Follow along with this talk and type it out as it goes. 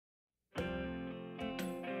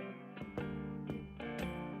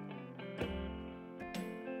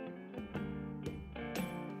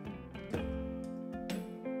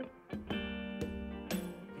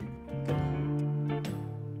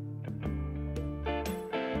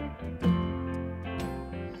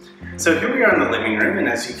So here we are in the living room, and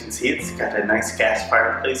as you can see, it's got a nice gas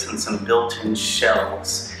fireplace and some built-in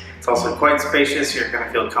shelves. It's also quite spacious. You're going to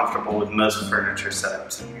feel comfortable with most furniture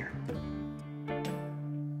setups in here.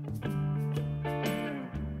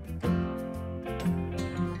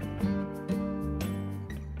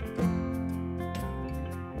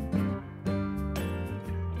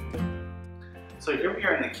 So here we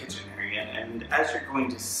are in the kitchen area, and as you're going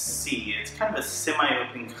to see, it's kind of a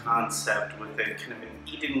semi-open concept with a kind of an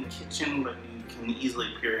eat-in kitchen, but you can easily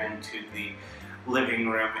peer into the living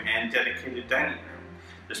room and dedicated dining room.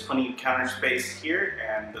 There's plenty of counter space here,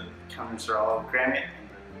 and the counters are all granite and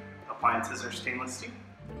the appliances are stainless steel.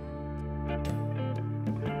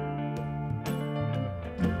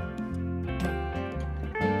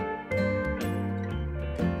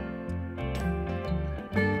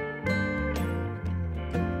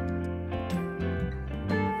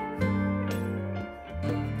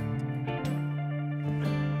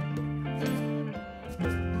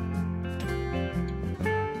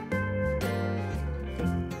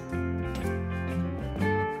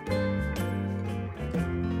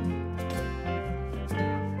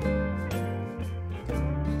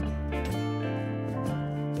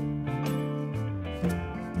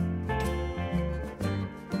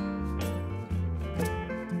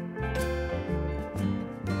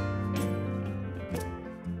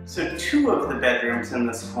 So two of the bedrooms in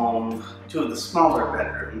this home, two of the smaller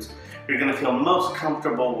bedrooms, you're going to feel most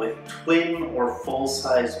comfortable with twin or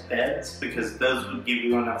full-size beds because those would give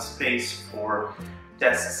you enough space for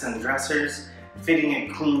desks and dressers. Fitting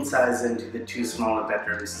a queen size into the two smaller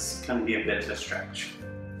bedrooms is going to be a bit of a stretch.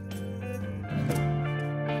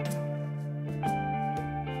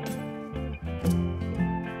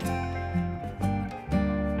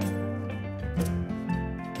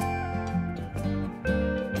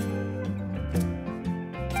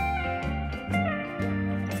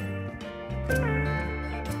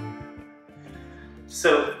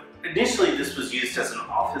 So initially this was used as an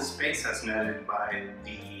office space, as noted by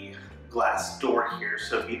the glass door here.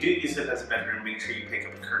 So if you do use it as a bedroom, make sure you pick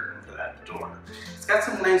up a curtain for that door. It's got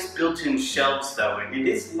some nice built-in shelves though, and it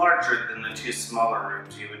is larger than the two smaller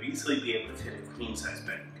rooms. You would easily be able to fit a queen-size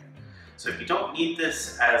bed in here. So if you don't need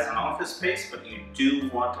this as an office space, but you do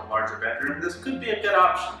want a larger bedroom, this could be a good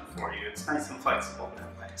option for you. It's nice and flexible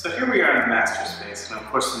that way. So here we are in the master space, and of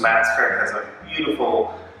course the master has a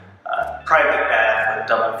beautiful private bath with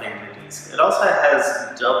double vanities. It also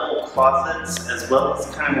has double closets as well as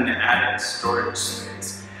kind of an added storage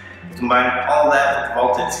space. Combine all that with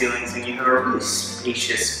vaulted ceilings and you have a really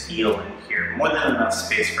spacious feel in here. More than enough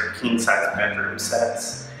space for king-size bedroom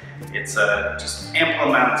sets. It's just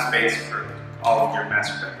ample amount of space for all of your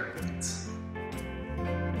master bedroom needs.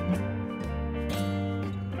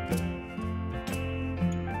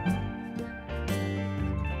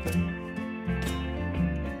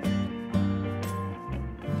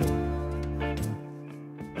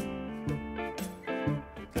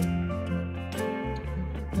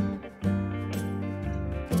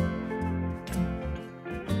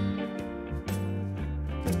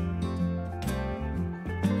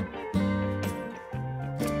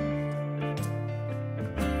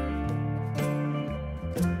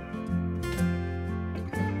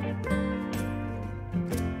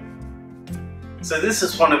 So this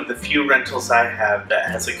is one of the few rentals I have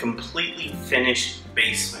that has a completely finished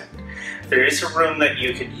basement. There is a room that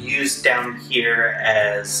you could use down here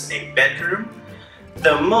as a bedroom,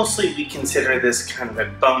 though mostly we consider this kind of a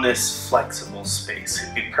bonus flexible space.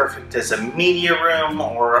 It'd be perfect as a media room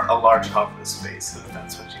or a large office space if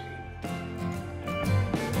that's what you need.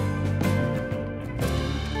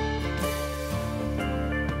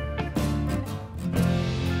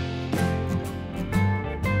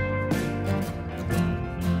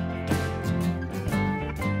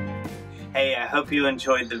 Hey, I hope you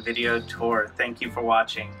enjoyed the video tour. Thank you for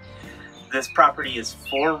watching. This property is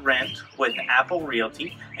for rent with Apple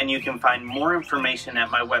Realty, and you can find more information at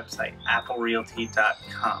my website,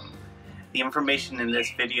 applerealty.com. The information in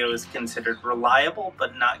this video is considered reliable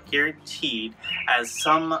but not guaranteed, as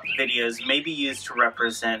some videos may be used to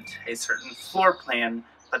represent a certain floor plan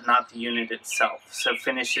but not the unit itself, so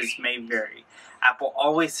finishes may vary. Apple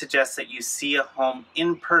always suggests that you see a home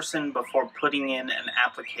in person before putting in an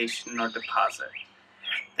application or deposit.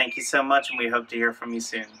 Thank you so much, and we hope to hear from you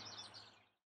soon.